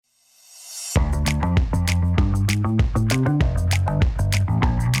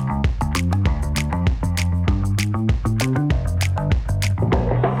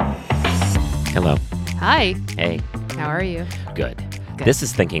Hey, How are you? good. Good. This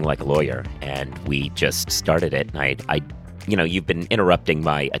is Thinking Like a Lawyer, and we just started it. And you've been interrupting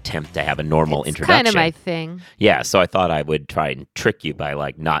my attempt to have a normal It's introduction. kind of my thing. Yeah, so I thought I would try and trick you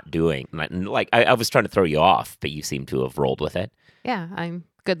by not doing. I was trying to throw you off, but you seem to have rolled with it. Yeah, I'm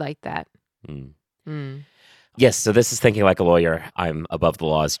good like that. Mm. Mm. Yes, so this is Thinking Like a Lawyer. I'm Above the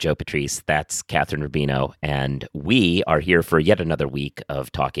Laws, Joe Patrice. That's Catherine Rubino. And we are here for yet another week of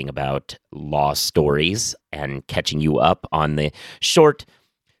talking about law stories and catching you up on the short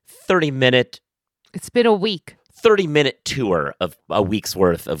 30-minute It's been a week. 30-minute tour of a week's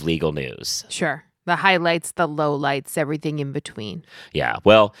worth of legal news. Sure. The highlights, the lowlights, everything in between. Yeah,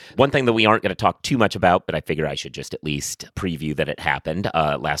 well, one thing that we aren't going to talk too much about, but I figure I should just at least preview that it happened.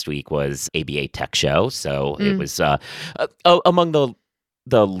 Last week was ABA Tech Show, so it was among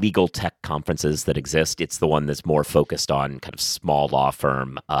the legal tech conferences that exist. It's the one that's more focused on kind of small law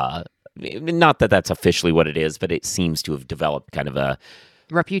firm. Not that that's officially what it is, but it seems to have developed kind of a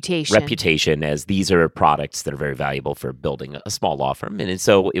reputation as these are products that are very valuable for building a small law firm. And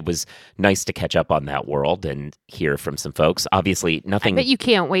so it was nice to catch up on that world and hear from some folks. Obviously, nothing. But you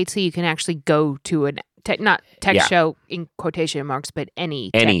can't wait till you can actually go to a not tech Yeah. show in quotation marks, but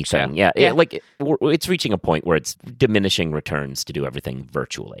any tech Anything. show. Yeah. It's reaching a point where it's diminishing returns to do everything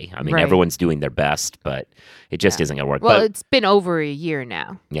virtually. I mean, Right. everyone's doing their best, but it just isn't going to work. Well, but it's been over a year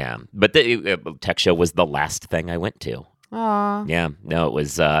now. yeah, but the tech show was the last thing I went to. Aw. Yeah. No, it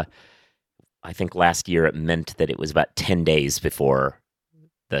was, I think last year it meant that it was about 10 days before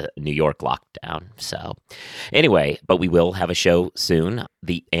the New York lockdown. So anyway, but we will have a show soon.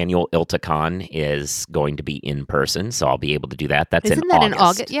 The annual ILTACon is going to be in person, so I'll be able to do that. That's Isn't that in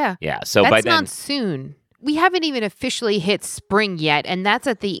August? Yeah. Yeah. So That's by then, not soon. We haven't even officially hit spring yet, and that's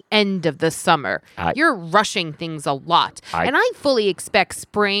at the end of the summer. You're rushing things a lot. And I fully expect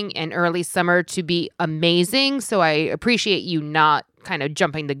spring and early summer to be amazing, so I appreciate you not kind of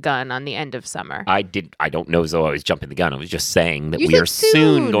jumping the gun on the end of summer. I don't know as though I was jumping the gun. I was just saying that You we said are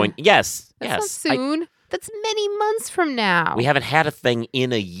soon going. Yes. That's yes. not soon. That's many months from now. We haven't had a thing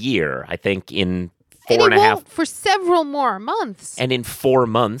in a year. I think in And four and it a half. won't for several more months. And in 4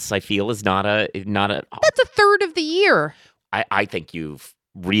 months, I feel is not a. That's a third of the year. I think you're Is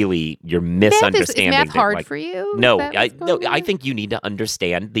misunderstanding. math that, hard for you? No, Is that what's going I on? think you need to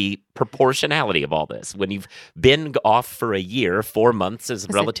understand the proportionality of all this. When you've been off for a year, 4 months is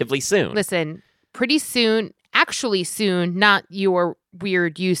relatively soon. Listen, pretty soon, actually soon, not your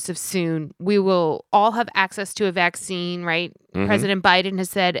weird use of soon, we will all have access to a vaccine, right? Mhm. President Biden has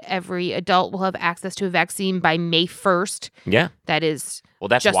said every adult will have access to a vaccine by May 1st. Yeah. That is Well,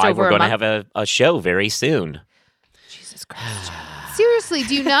 that's just why over we're a going to month. have a show very soon. Jesus Christ. Seriously,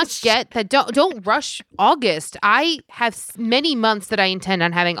 do you not get that? Don't rush August. I have many months that I intend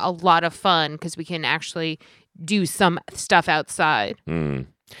on having a lot of fun because we can actually do some stuff outside.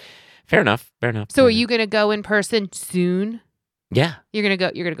 Fair enough. So are you going to go in person soon? Yeah. You're gonna go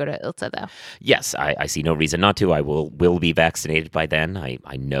to ILTA though. Yes, I see no reason not to. I will be vaccinated by then.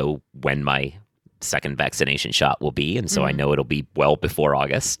 I know when my second vaccination shot will be, and so I know it'll be well before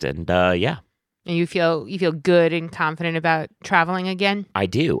August. And yeah, And you feel good and confident about traveling again? I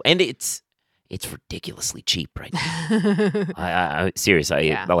do. And it's ridiculously cheap right now. I seriously,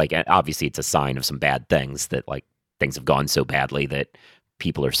 Yeah. Obviously it's a sign of some bad things that things have gone so badly that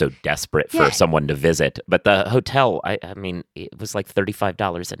people are so desperate for someone to visit. But the hotel, I mean, it was like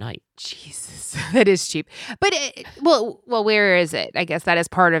 $35 a night. Jesus, that is cheap. But well, where is it? I guess that is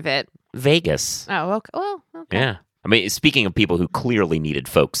part of it. Vegas. Oh, okay. Well, okay. Yeah. I mean, speaking of people who clearly needed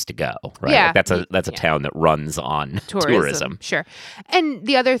folks to go, right? Yeah. That's a town that runs on tourism. Sure. And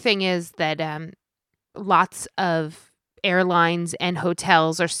the other thing is that lots of airlines and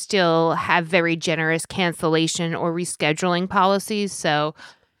hotels are still have very generous cancellation or rescheduling policies. So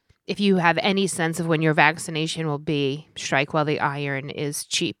if you have any sense of when your vaccination will be, strike while the iron is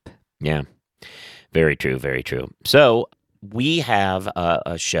cheap. Yeah. Very true. Very true. So we have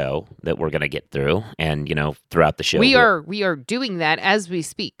a show that we're going to get through. And, throughout the show. We are doing that as we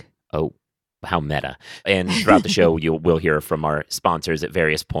speak. Oh, how meta. And throughout the show, we'll hear from our sponsors at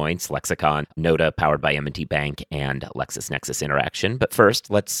various points, Lexicon, Noda, powered by M&T Bank, and LexisNexis Interaction. But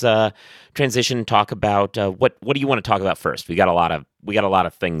first, let's transition and talk about what do you want to talk about first? We got a lot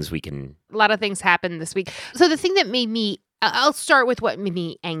of things we can. A lot of things happened this week. So the thing that made me, I'll start with what made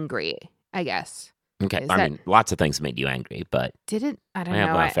me angry, I guess. Okay, I mean, lots of things made you angry, but I don't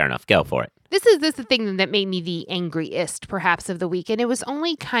know. Well, fair enough. Go for it. This is the thing that made me the angriest, perhaps, of the week. And it was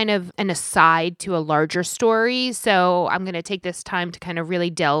only kind of an aside to a larger story. So I'm going to take this time to kind of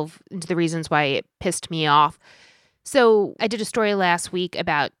really delve into the reasons why it pissed me off. So I did a story last week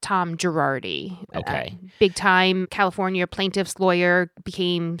about Tom Girardi. Okay. Big-time California plaintiff's lawyer,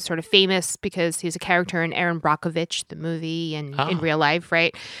 became sort of famous because he's a character in Erin Brockovich, the movie, and in real life,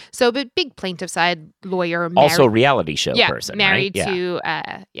 right? So, but big plaintiff side lawyer. Also a reality show person, married right? to,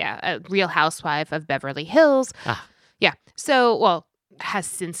 a Real Housewife of Beverly Hills. Yeah. So, well, has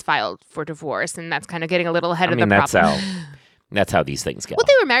since filed for divorce, and that's kind of getting a little ahead of the problem. That's how these things go. Well,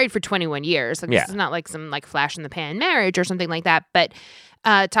 they were married for 21 years. Like, Yeah. This is not like some like flash in the pan marriage or something like that. But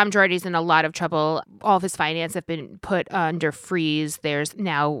Tom Girardi's in a lot of trouble. All of his finance have been put under freeze. There's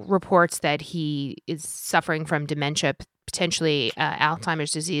now reports that he is suffering from dementia, potentially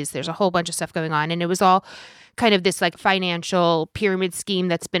Alzheimer's disease. There's a whole bunch of stuff going on. And it was all kind of this like financial pyramid scheme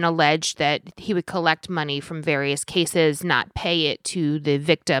that's been alleged that he would collect money from various cases, not pay it to the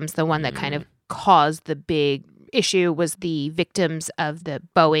victims. The one that kind of caused the big issue was the victims of the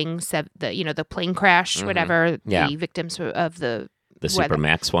Boeing, the plane crash, whatever. Yeah. The victims of the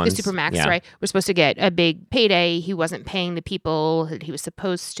Supermax ones. The Supermax, Yeah. right? We're supposed to get a big payday. He wasn't paying the people that he was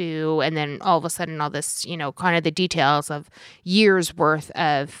supposed to. And then all of a sudden, all this, kind of the details of years worth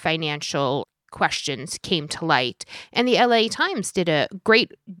of financial questions came to light. And the LA Times did a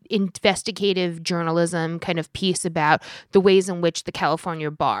great investigative journalism kind of piece about the ways in which the California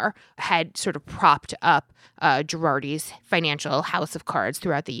bar had sort of propped up Girardi's financial house of cards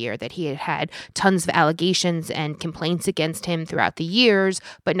throughout the year, that he had had tons of allegations and complaints against him throughout the years,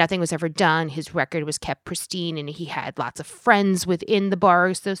 but nothing was ever done. His record was kept pristine, and he had lots of friends within the bar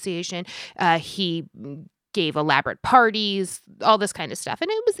association. He gave elaborate parties, all this kind of stuff. And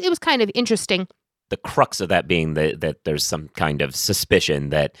it was kind of interesting. The crux of that being that there's some kind of suspicion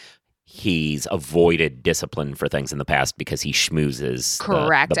that he's avoided discipline for things in the past because he schmoozes.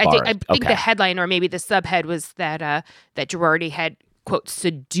 Correct. The bar. I think the headline, or maybe the subhead, was that Girardi had, quote,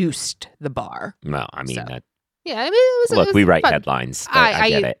 seduced the bar. No, I mean, yeah, it was. Look, we write headlines. I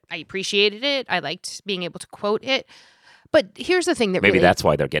get it. I appreciated it. I liked being able to quote it. But here's the thing that maybe really... that's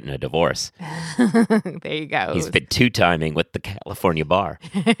why they're getting a divorce. There you go. He's been two-timing with the California bar.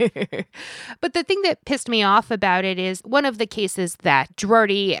 But the thing that pissed me off about it is one of the cases that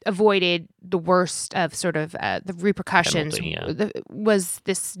Girardi avoided the worst of sort of the repercussions was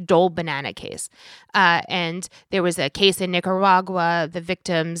this Dole banana case. And there was a case in Nicaragua. The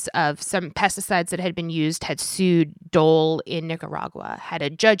victims of some pesticides that had been used had sued Dole in Nicaragua, had a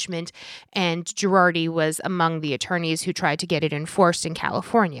judgment, and Girardi was among the attorneys who tried to get it enforced in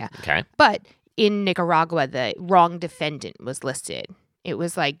California. Okay. But in Nicaragua, the wrong defendant was listed. It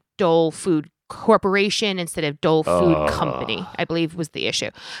was like Dole Food Corporation instead of Dole Food Company, I believe was the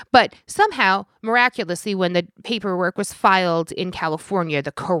issue. But somehow, miraculously, when the paperwork was filed in California,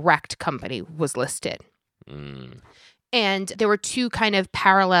 the correct company was listed. And there were two kind of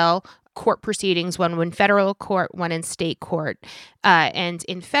parallel court proceedings, one in federal court, one in state court. And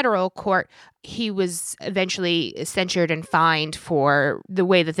in federal court, he was eventually censured and fined for the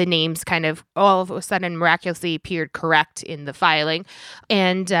way that the names kind of all of a sudden miraculously appeared correct in the filing.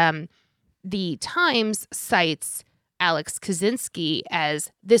 And the Times cites Alex Kaczynski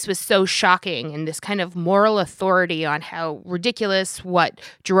as this was so shocking, and this kind of moral authority on how ridiculous what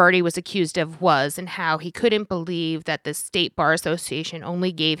Girardi was accused of was, and how he couldn't believe that the State Bar Association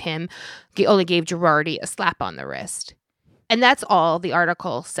only gave Girardi a slap on the wrist. And that's all the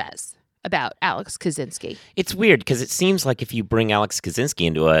article says about Alex Kaczynski. It's weird because it seems like if you bring Alex Kaczynski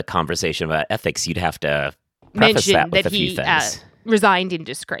into a conversation about ethics, you'd have to preface mention that with that a few things. Resigned in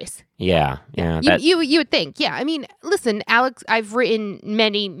disgrace. Yeah. You would think. Yeah. I mean, listen, Alex, I've written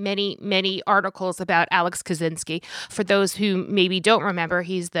many, many, many articles about Alex Kaczynski. For those who maybe don't remember,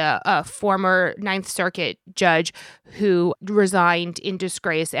 he's the former Ninth Circuit judge who resigned in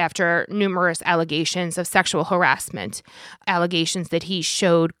disgrace after numerous allegations of sexual harassment, allegations that he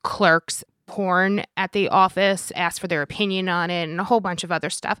showed clerks porn at the office, asked for their opinion on it, and a whole bunch of other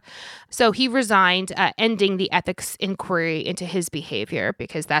stuff. So he resigned, ending the ethics inquiry into his behavior,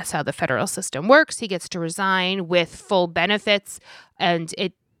 because that's how the federal system works. He gets to resign with full benefits, and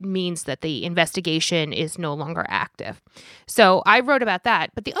it means that the investigation is no longer active. So I wrote about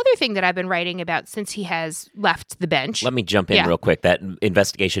that. But the other thing that I've been writing about since he has left the bench... Let me jump in real quick. That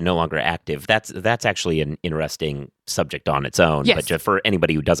investigation no longer active. That's actually an interesting subject on its own. Yes. But for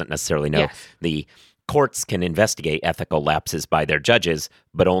anybody who doesn't necessarily know, the courts can investigate ethical lapses by their judges,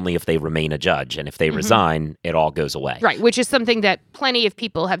 but only if they remain a judge. And if they resign, it all goes away. Right, which is something that plenty of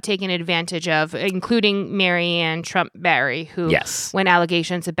people have taken advantage of, including Marianne Trump Barry, who, when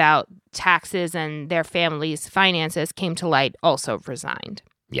allegations about taxes and their family's finances came to light, also resigned.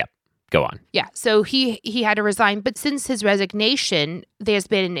 Yep. Go on. Yeah, so he had to resign. But since his resignation, there's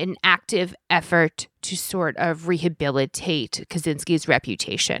been an active effort to sort of rehabilitate Kaczynski's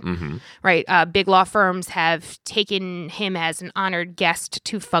reputation, Mm-hmm. right? Big law firms have taken him as an honored guest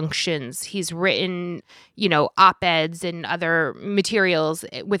to functions. He's written, op-eds and other materials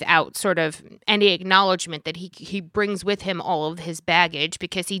without sort of any acknowledgement that he brings with him all of his baggage,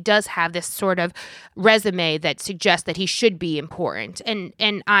 because he does have this sort of resume that suggests that he should be important.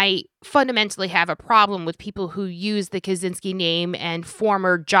 And I fundamentally have a problem with people who use the Kaczynski name and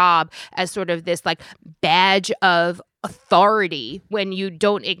former job as sort of this like badge of authority when you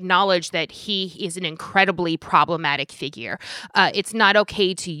don't acknowledge that he is an incredibly problematic figure. It's not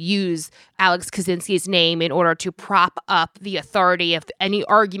okay to use Alex Kaczynski's name in order to prop up the authority of any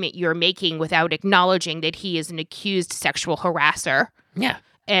argument you're making without acknowledging that he is an accused sexual harasser. Yeah.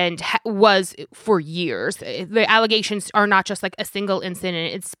 And was for years. The allegations are not just like a single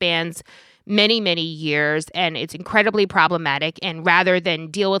incident. It spans many, many years, and it's incredibly problematic. And rather than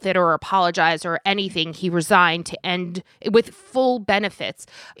deal with it or apologize or anything, he resigned to end with full benefits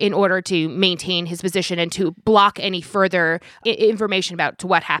in order to maintain his position and to block any further information about to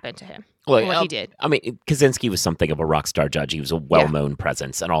what happened to him. Well, what he did. I mean, Kaczynski was something of a rock star judge. He was a well-known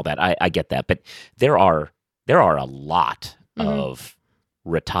presence and all that. I get that. But there are a lot of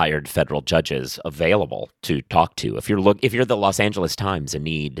retired federal judges available to talk to. If you're the Los Angeles Times and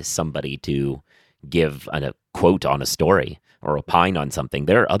need somebody to give a quote on a story or opine on something,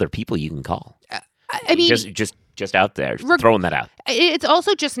 there are other people you can call. I mean, just out there, throwing that out. It's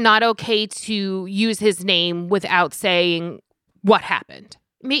also just not okay to use his name without saying what happened.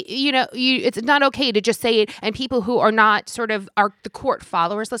 It's not okay to just say it. And people who are not are the court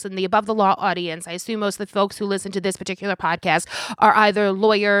followers. Listen, the Above the Law audience, I assume most of the folks who listen to this particular podcast are either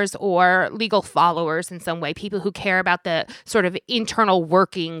lawyers or legal followers in some way, people who care about the sort of internal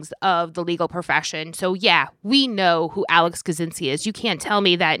workings of the legal profession. So yeah, we know who Alex Kaczynski is. You can't tell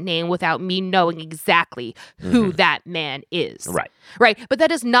me that name without me knowing exactly who that man is. Right. But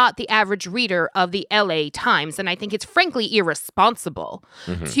that is not the average reader of the LA Times. And I think it's frankly irresponsible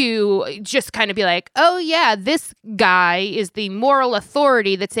to just kind of be like, oh, yeah, this guy is the moral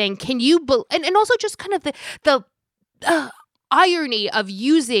authority that's saying, can you and also just kind of the irony of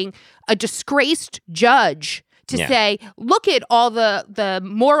using a disgraced judge to say, look at all the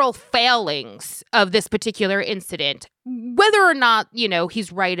moral failings of this particular incident, whether or not,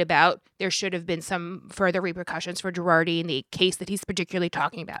 he's right about there should have been some further repercussions for Girardi in the case that he's particularly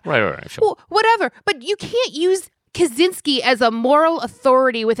talking about. Right, sure. Well, whatever. But you can't use Kaczynski as a moral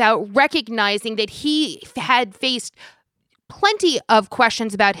authority without recognizing that he had faced plenty of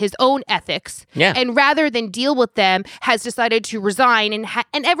questions about his own ethics, and rather than deal with them, has decided to resign,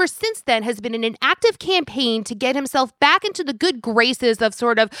 and ever since then has been in an active campaign to get himself back into the good graces of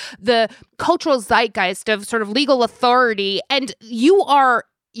sort of the cultural zeitgeist of sort of legal authority. And you are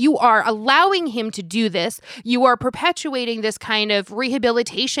allowing him to do this. You are perpetuating this kind of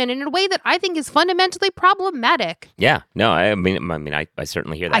rehabilitation in a way that I think is fundamentally problematic. Yeah, no, I mean, I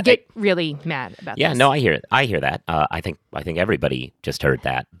certainly hear that. I get really mad about this. Yeah, no, I hear that. I think everybody just heard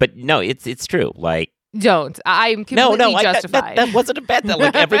that. But no, it's true. Like, don't. I'm completely justified. That wasn't a bad thing.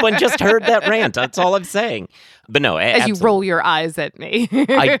 Like, everyone just heard that rant. That's all I'm saying. But no, as you roll your eyes at me,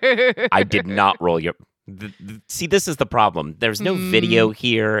 I did not roll your. See, this is the problem. There's no video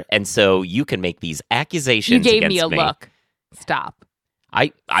here, and so you can make these accusations. You gave me a look. Stop.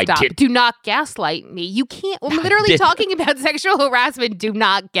 I did. Do not gaslight me. You can't. I'm literally talking about sexual harassment. Do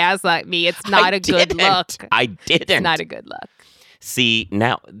not gaslight me. It's not a good look. I didn't. It's not a good look. See,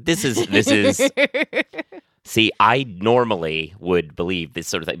 now this is. See, I normally would believe this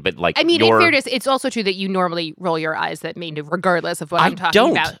sort of thing, but like, I mean, in fairness, it's also true that you normally roll your eyes at me, regardless of what I'm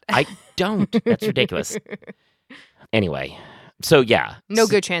talking about. I don't. That's ridiculous. Anyway, so yeah. No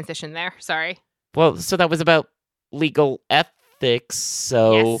good transition there. Sorry. Well, so that was about legal ethics.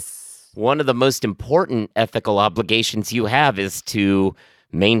 So one of the most important ethical obligations you have is to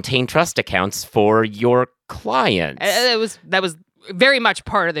maintain trust accounts for your clients. That was very much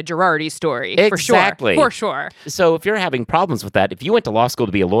part of the Girardi story. Exactly. For sure. So if you're having problems with that, if you went to law school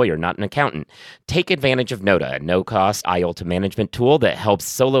to be a lawyer, not an accountant, take advantage of Nota, a no-cost IOLTA management tool that helps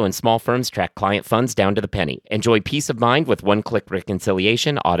solo and small firms track client funds down to the penny. Enjoy peace of mind with one-click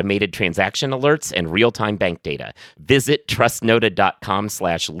reconciliation, automated transaction alerts, and real-time bank data. Visit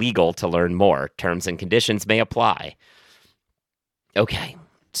trustnota.com/legal to learn more. Terms and conditions may apply. Okay,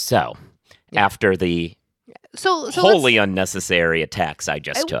 so after the wholly unnecessary attacks I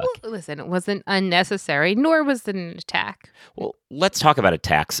just took. Listen, it wasn't unnecessary, nor was it an attack. Well, let's talk about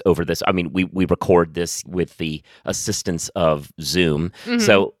attacks over this. I mean, we record this with the assistance of Zoom. Mm-hmm.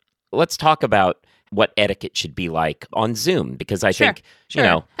 So let's talk about what etiquette should be like on Zoom, because I think, Sure.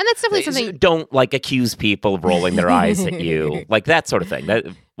 And that's definitely something. Don't like accuse people of rolling their eyes at you, like that sort of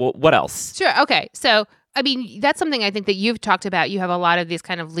thing. What else? Sure. Okay. So, I mean, that's something I think that you've talked about. You have a lot of these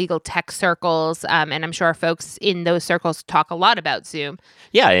kind of legal tech circles, and I'm sure folks in those circles talk a lot about Zoom.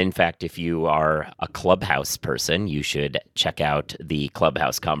 Yeah. In fact, if you are a Clubhouse person, you should check out the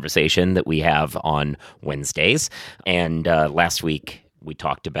Clubhouse conversation that we have on Wednesdays. And last week, we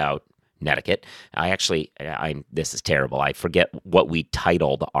talked about netiquette. This is terrible. I forget what we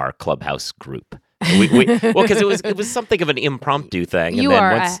titled our Clubhouse group. Well, because it was something of an impromptu thing.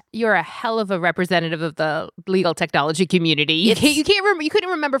 You're a hell of a representative of the legal technology community. You can't remember. You couldn't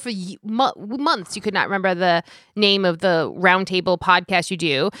remember for months. You could not remember the name of the roundtable podcast you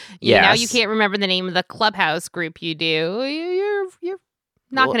do. Yes. Now you can't remember the name of the Clubhouse group you do. You're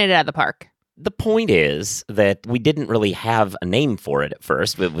knocking it out of the park. The point is that we didn't really have a name for it at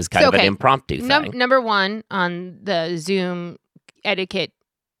first. It was kind of an impromptu thing. Number one on the Zoom etiquette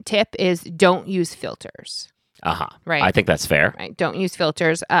tip is don't use filters. Right. I think that's fair. Right. Don't use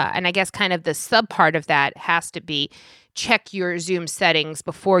filters. And I guess kind of the sub part of that has to be check your Zoom settings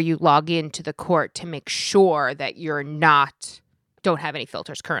before you log into the court to make sure that don't have any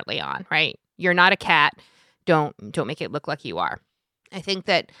filters currently on, right? You're not a cat. Don't make it look like you are. I think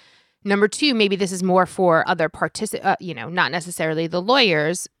that number two, maybe this is more for other not necessarily the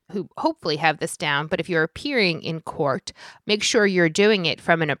lawyers who hopefully have this down, but if you're appearing in court, make sure you're doing it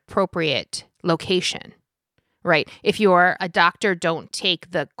from an appropriate location, right? If you're a doctor, don't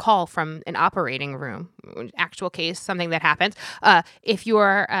take the call from an operating room, actual case, something that happens. If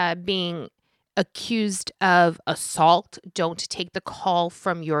you're being accused of assault, don't take the call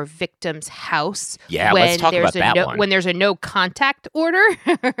from your victim's house. Yeah, let's talk about that one. When there's a no contact order.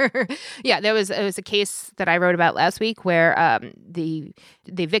 Yeah, it was a case that I wrote about last week where the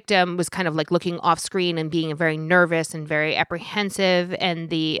victim was kind of like looking off screen and being very nervous and very apprehensive, and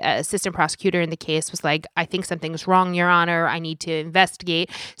the assistant prosecutor in the case was like, I think something's wrong, Your Honor. I need to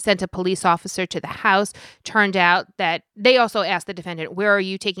investigate. Sent a police officer to the house. Turned out that they also asked the defendant, where are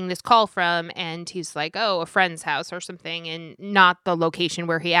you taking this call from? And he's like, a friend's house or something, and not the location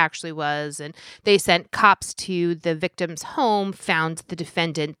where he actually was. And they sent cops to the victim's home, found the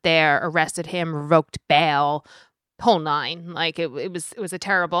defendant there, arrested him, revoked bail, whole nine. Like it was a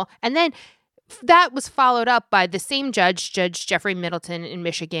terrible. And then that was followed up by the same Judge Jeffrey Middleton in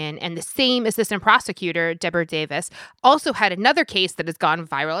Michigan, and the same assistant prosecutor, Deborah Davis, also had another case that has gone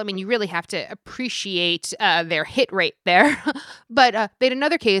viral. I mean, you really have to appreciate their hit rate there. But they had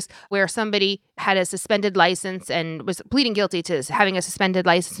another case where somebody had a suspended license and was pleading guilty to having a suspended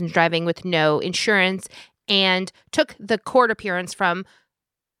license and driving with no insurance, and took the court appearance from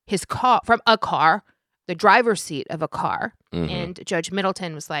a car, the driver's seat of a car. Mm-hmm. And Judge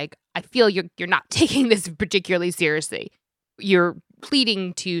Middleton was like, I feel you're not taking this particularly seriously. You're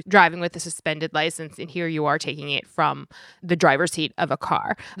pleading to driving with a suspended license, and here you are taking it from the driver's seat of a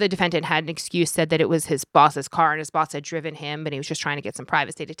car. The defendant had an excuse, said that it was his boss's car and his boss had driven him, but he was just trying to get some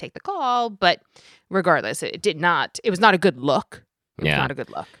privacy to take the call. But regardless, it was not a good look. It was not a good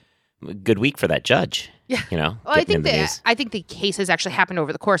look. Good week for that judge. Yeah. Well, I think the cases actually happened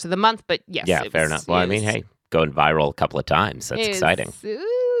over the course of the month, but yes. Yeah, fair enough. Well, I mean, hey, going viral a couple of times. That's exciting. It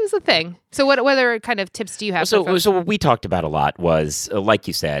was a thing. So what other kind of tips do you have? So what we talked about a lot was, like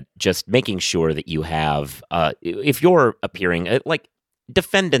you said, just making sure that you have, if you're appearing, like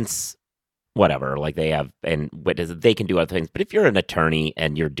defendants, whatever, like they have, and they can do other things. But if you're an attorney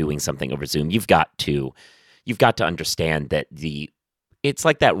and you're doing something over Zoom, you've got to understand that it's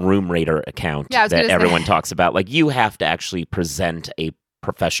like that Room Rater account that everyone talks about. Like, you have to actually present a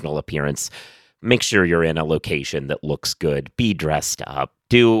professional appearance. Make sure you're in a location that looks good. Be dressed up.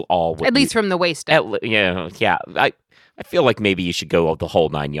 Do all at least from the waist up. Yeah. I feel like maybe you should go the whole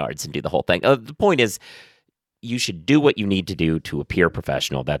 9 yards and do the whole thing. The point is, you should do what you need to do to appear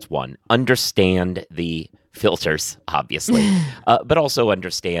professional. That's one. Understand the filters, obviously, but also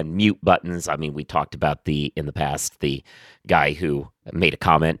understand mute buttons. I mean, we talked about in the past, the guy who made a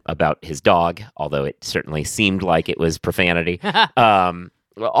comment about his dog, although it certainly seemed like it was profanity.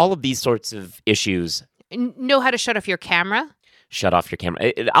 All of these sorts of issues. Know how to shut off your camera? Shut off your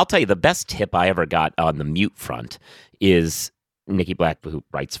camera. I'll tell you, the best tip I ever got on the mute front is Nikki Black, who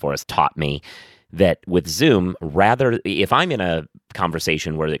writes for us, taught me that with Zoom, if I'm in a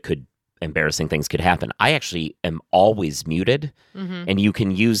conversation where embarrassing things could happen, I actually am always muted. Mm-hmm. And you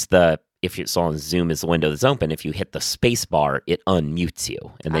can use if it's on Zoom is the window that's open, if you hit the space bar, it unmutes you.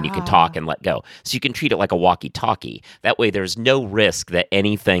 And then you can talk and let go. So you can treat it like a walkie-talkie. That way there's no risk that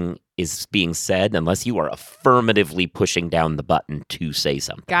anything is being said unless you are affirmatively pushing down the button to say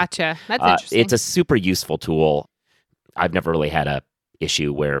something. Gotcha. That's interesting. It's a super useful tool. I've never really had a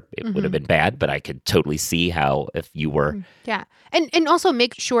issue where it would have been bad, but I could totally see how if you were... Yeah. And also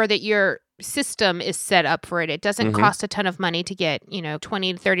make sure that your system is set up for it. It doesn't cost a ton of money to get, $20 to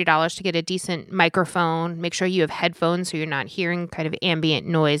 $30 to get a decent microphone. Make sure you have headphones so you're not hearing kind of ambient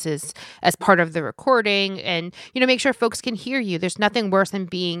noises as part of the recording. And, make sure folks can hear you. There's nothing worse than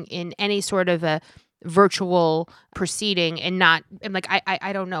being in any sort of a virtual proceeding and not, I'm like,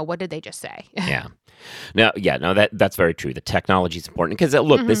 I don't know. What did they just say? Yeah. No, that's very true. The technology is important because,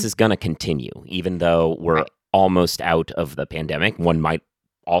 look, this is going to continue. Even though we're almost out of the pandemic, one might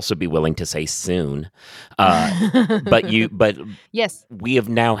also be willing to say soon. But yes, we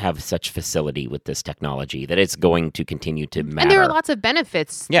have such facility with this technology that it's going to continue to matter. And there are lots of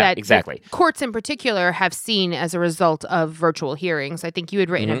benefits that exactly. Courts in particular have seen as a result of virtual hearings. I think you had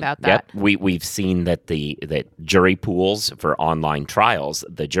written about that. Yep. We've seen that that jury pools for online trials,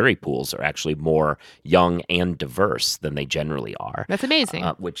 the jury pools are actually more young and diverse than they generally are. That's amazing.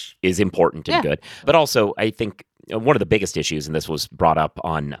 Which is important and good. But also, I think one of the biggest issues, and this was brought up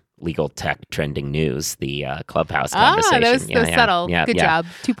on Legal Tech Trending News, the Clubhouse conversation. That was subtle. Good job.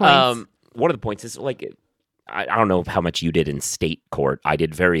 2 points. One of the points is I don't know how much you did in state court. I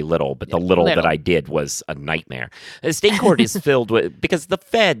did very little, but the little that I did was a nightmare. The state court is filled with, because the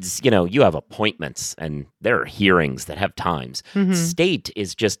feds, you have appointments and there are hearings that have times. State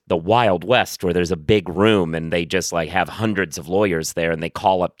is just the Wild West where there's a big room and they just have hundreds of lawyers there and they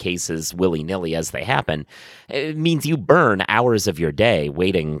call up cases willy-nilly as they happen. It means you burn hours of your day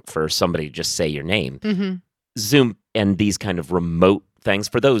waiting for somebody to just say your name. Zoom and these kind of remote things,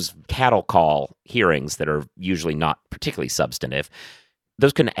 for those cattle call hearings that are usually not particularly substantive,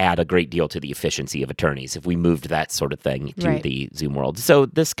 those can add a great deal to the efficiency of attorneys if we moved that sort of thing to the Zoom world. So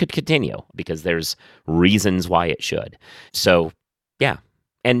this could continue because there's reasons why it should. So, yeah.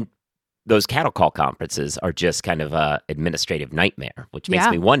 And those cattle call conferences are just kind of a administrative nightmare, which makes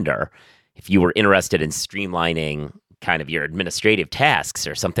me wonder if you were interested in streamlining kind of your administrative tasks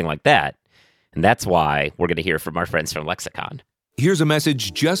or something like that. And that's why we're going to hear from our friends from Lexicon. Here's a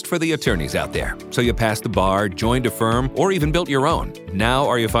message just for the attorneys out there. So you passed the bar, joined a firm, or even built your own. Now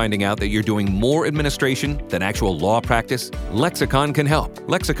are you finding out that you're doing more administration than actual law practice? Lexicon can help.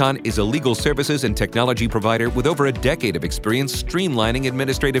 Lexicon is a legal services and technology provider with over a decade of experience streamlining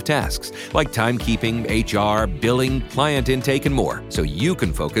administrative tasks like timekeeping, HR, billing, client intake, and more, so you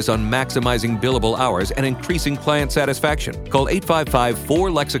can focus on maximizing billable hours and increasing client satisfaction. Call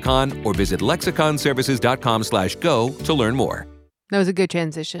 855-4LEXICON or visit lexiconservices.com/go to learn more. That was a good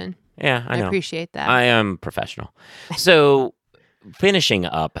transition. Yeah, I know. I appreciate that. I am professional. So, finishing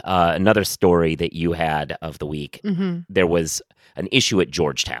up, another story that you had of the week, there was an issue at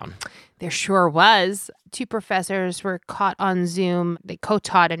Georgetown. There sure was. 2 professors were caught on Zoom. They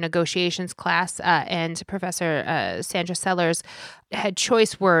co-taught a negotiations class, and Professor Sandra Sellers had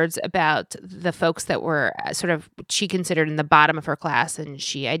choice words about the folks that were she considered in the bottom of her class, and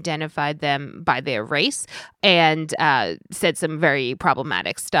she identified them by their race and said some very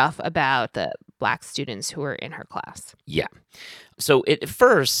problematic stuff about the Black students who were in her class. Yeah. So at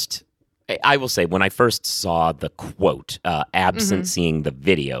first, I will say, when I first saw the quote, absent seeing the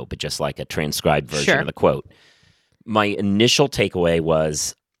video, but just like a transcribed version of the quote, my initial takeaway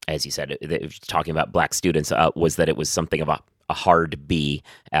was, as you said, talking about Black students, was that it was something of a hard B,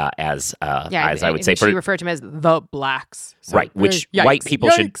 as I would say. She referred to them as the Blacks. So, right, which white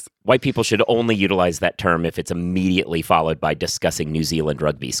people should only utilize that term if it's immediately followed by discussing New Zealand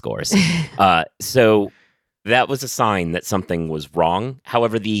rugby scores. So that was a sign that something was wrong.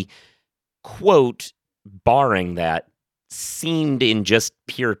 However, the quote, barring that, seemed in just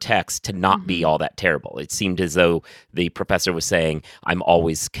pure text to not be all that terrible. It seemed as though the professor was saying, I'm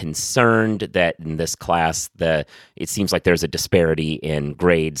always concerned that in this class, it seems like there's a disparity in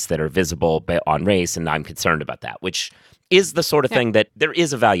grades that are visible on race, and I'm concerned about that, which is the sort of thing that there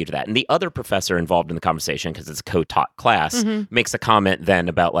is a value to that. And the other professor involved in the conversation, because it's a co-taught class, makes a comment then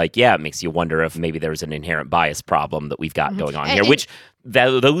about it makes you wonder if maybe there's an inherent bias problem that we've got going on here, which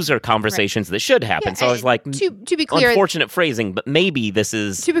those are conversations that should happen. So I was like, to be clear, unfortunate phrasing, but maybe this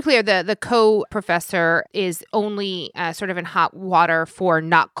is... To be clear, the co-professor is only sort of in hot water for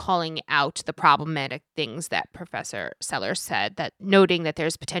not calling out the problematic things that Professor Sellers said, that noting that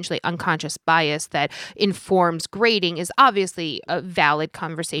there's potentially unconscious bias that informs grading is obviously a valid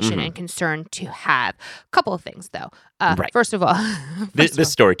conversation and concern to have. A couple of things, though. Right. First of all,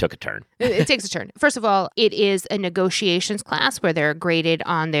 This story took a turn. it takes a turn. First of all, it is a negotiations class where they're graded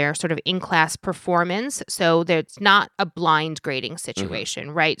on their sort of in-class performance. So it's not a blind grading situation,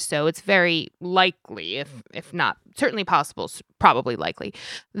 right? So it's very likely, if not certainly possible, probably likely,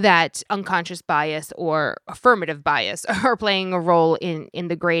 that unconscious bias or affirmative bias are playing a role in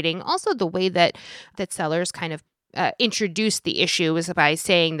the grading. Also, the way that Sellers kind of introduced the issue was by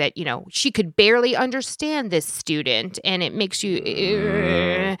saying that, she could barely understand this student, and it makes you,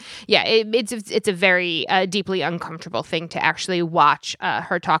 it's a very deeply uncomfortable thing to actually watch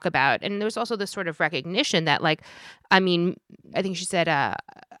her talk about. And there's also this sort of recognition that, I think she said,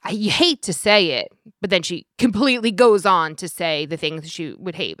 I hate to say it, but then she completely goes on to say the things she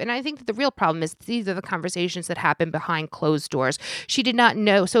would hate. And I think that the real problem is these are the conversations that happen behind closed doors. She did not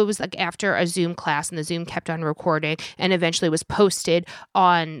know. So it was after a Zoom class, and the Zoom kept on recording and eventually was posted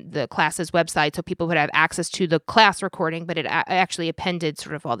on the class's website so people would have access to the class recording, but it actually appended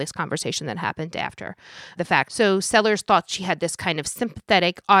sort of all this conversation that happened after the fact. So Sellers thought she had this kind of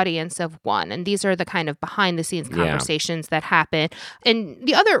sympathetic audience of one. And these are the kind of behind the scenes conversations that happen. And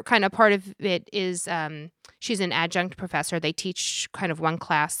the other kind of part of it is she's an adjunct professor. They teach kind of one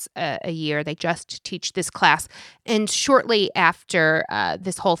class a year. They just teach this class. And shortly after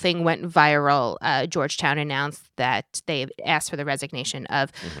this whole thing went viral, Georgetown announced that they asked for the resignation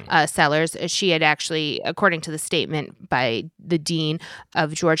of Sellers. She had actually, according to the statement by the dean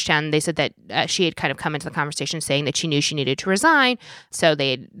of Georgetown, they said that she had kind of come into the conversation saying that she knew she needed to resign. So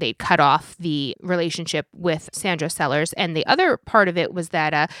they cut off the relationship with Sandra Sellers. And the other part of it was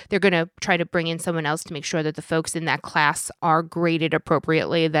that they're going to try to bring in someone else to make sure that the folks in that class are graded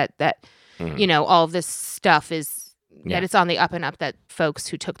appropriately, that all of this stuff is that it's on the up and up, that folks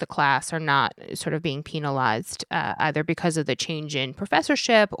who took the class are not sort of being penalized either because of the change in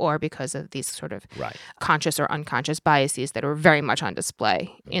professorship or because of these sort of conscious or unconscious biases that are very much on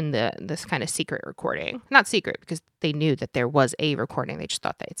display in this kind of secret recording. Not secret because they knew that there was a recording. They just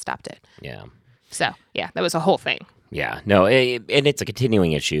thought they had stopped it. Yeah. So, that was a whole thing. Yeah, no, and it's a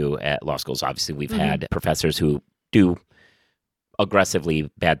continuing issue at law schools. Obviously, we've had professors who do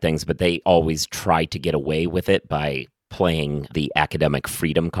aggressively bad things, but they always try to get away with it by playing the academic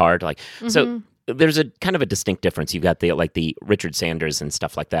freedom card. So there's a kind of a distinct difference. You've got the Richard Sanders and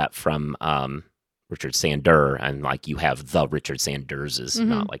stuff like that from Richard Sander, and you have the Richard Sanderses,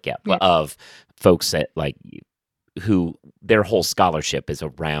 not of folks that who their whole scholarship is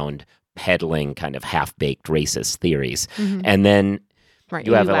around peddling kind of half-baked racist theories. And then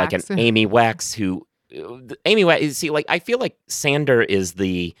you have an Amy Wax who I feel like Sander is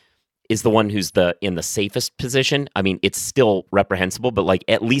the one who's in the safest position. I mean, it's still reprehensible, but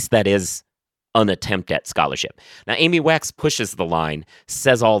at least that is an attempt at scholarship. Now, Amy Wax pushes the line,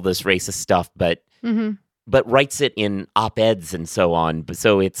 says all this racist stuff, but writes it in op-eds and so on.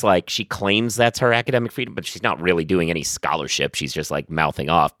 So it's she claims that's her academic freedom, but she's not really doing any scholarship. She's just mouthing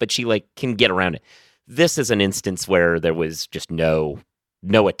off, but she can get around it. This is an instance where there was just no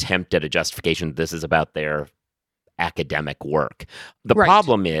attempt at a justification. This is about their academic work. The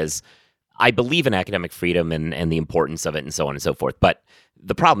problem is, I believe in academic freedom and the importance of it and so on and so forth. But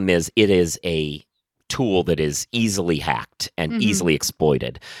the problem is it is a tool that is easily hacked and easily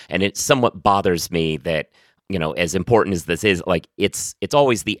exploited. And it somewhat bothers me that, as important as this is, it's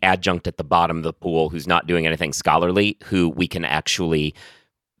always the adjunct at the bottom of the pool who's not doing anything scholarly who we can actually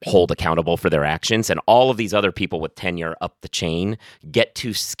hold accountable for their actions. And all of these other people with tenure up the chain get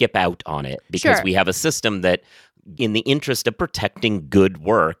to skip out on it because we have a system that, in the interest of protecting good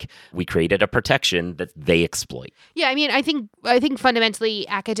work, we created a protection that they exploit. Yeah, I think fundamentally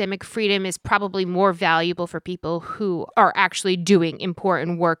academic freedom is probably more valuable for people who are actually doing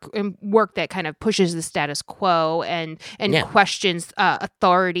important work that kind of pushes the status quo and questions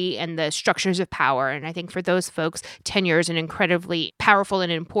authority and the structures of power. And I think for those folks, tenure is an incredibly powerful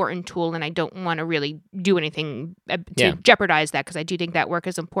and important tool, and I don't want to really do anything to jeopardize that because I do think that work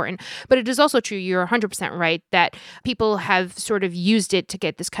is important. But it is also true, you're 100% right, that people have sort of used it to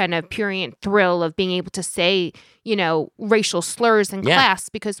get this kind of prurient thrill of being able to say, racial slurs in class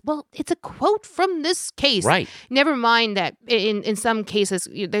because, well, it's a quote from this case. Right. Never mind that in some cases,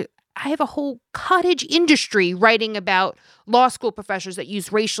 I have a whole cottage industry writing about law school professors that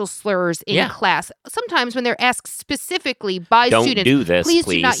use racial slurs in class. Sometimes when they're asked specifically by students, do this, please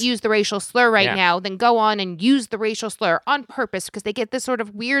do not use the racial slur right now, then go on and use the racial slur on purpose because they get this sort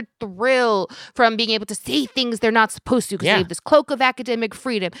of weird thrill from being able to say things they're not supposed to because they have this cloak of academic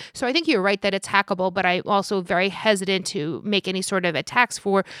freedom. So I think you're right that it's hackable, but I'm also very hesitant to make any sort of attacks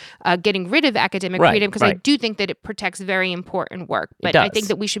for getting rid of academic freedom because I do think that it protects very important work. But I think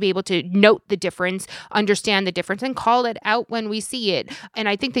that we should be able to note the difference, understand the difference, and call it out when we see it. And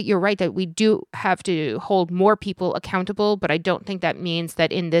I think that you're right that we do have to hold more people accountable, but I don't think that means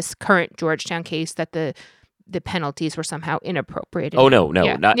that in this current Georgetown case that the penalties were somehow inappropriate. Oh no,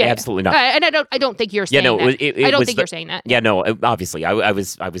 absolutely not. And I don't think you're saying that. I don't think you're saying that. Yeah, no, obviously, I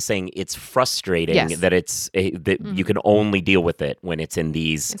was saying it's frustrating that that you can only deal with it when it's in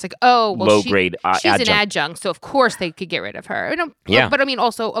these. It's like, oh, well, low grade. She's an adjunct, so of course they could get rid of her. But I mean,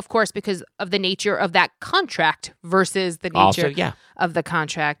 also, of course, because of the nature of that contract versus the nature of the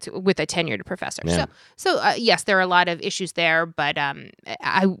contract with a tenured professor. Yeah. So yes, there are a lot of issues there, but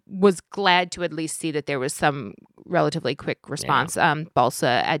I was glad to at least see that there was some relatively quick response.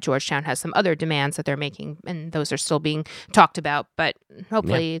 Balsa at Georgetown has some other demands that they're making, and those are still being talked about, but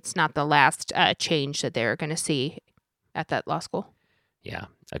hopefully it's not the last change that they're going to see at that law school. Yeah,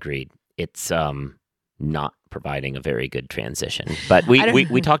 agreed. It's not providing a very good transition. But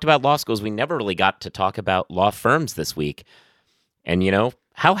we talked about law schools. We never really got to talk about law firms this week. And,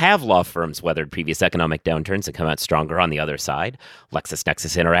 how have law firms weathered previous economic downturns and come out stronger on the other side?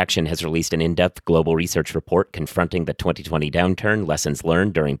 LexisNexis Interaction has released an in-depth global research report confronting the 2020 downturn, lessons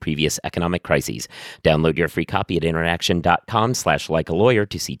learned during previous economic crises. Download your free copy at interaction.com/likealawyer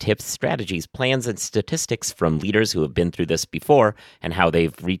to see tips, strategies, plans, and statistics from leaders who have been through this before and how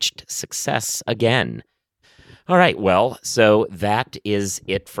they've reached success again. All right, well, so that is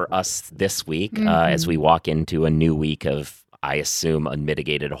it for us this week as we walk into a new week of, I assume,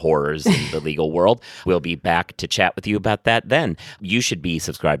 unmitigated horrors in the legal world. We'll be back to chat with you about that then. You should be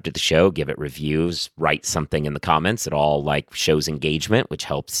subscribed to the show, give it reviews, write something in the comments. It all shows engagement, which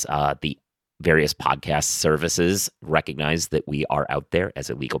helps the various podcast services recognize that we are out there as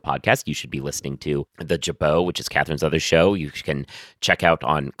a legal podcast. You should be listening to The Jabot, which is Catherine's other show. You can check out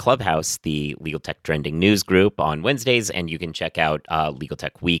on Clubhouse, the Legal Tech Trending News Group on Wednesdays, and you can check out Legal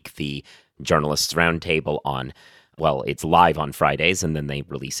Tech Week, the Journalists Roundtable on it's live on Fridays, and then they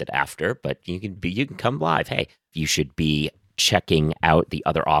release it after, but you can come live. Hey, you should be checking out the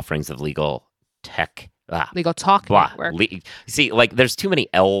other offerings of Legal Tech. Legal Talk Network. See, there's too many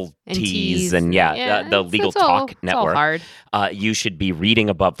LTs and the Legal Talk Network. It's all hard. You should be reading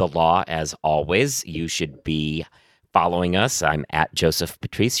Above the Law, as always. You should be following us. I'm at Joseph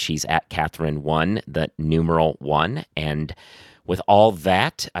Patrice. She's at Catherine1, the numeral 1, and with all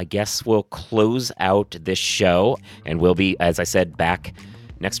that, I guess we'll close out this show, and we'll be, as I said, back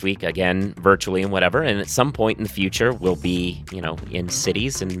next week again, virtually and whatever. And at some point in the future, we'll be, in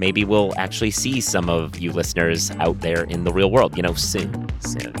cities, and maybe we'll actually see some of you listeners out there in the real world, soon.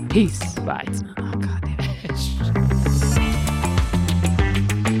 Peace. Bye. Oh, God.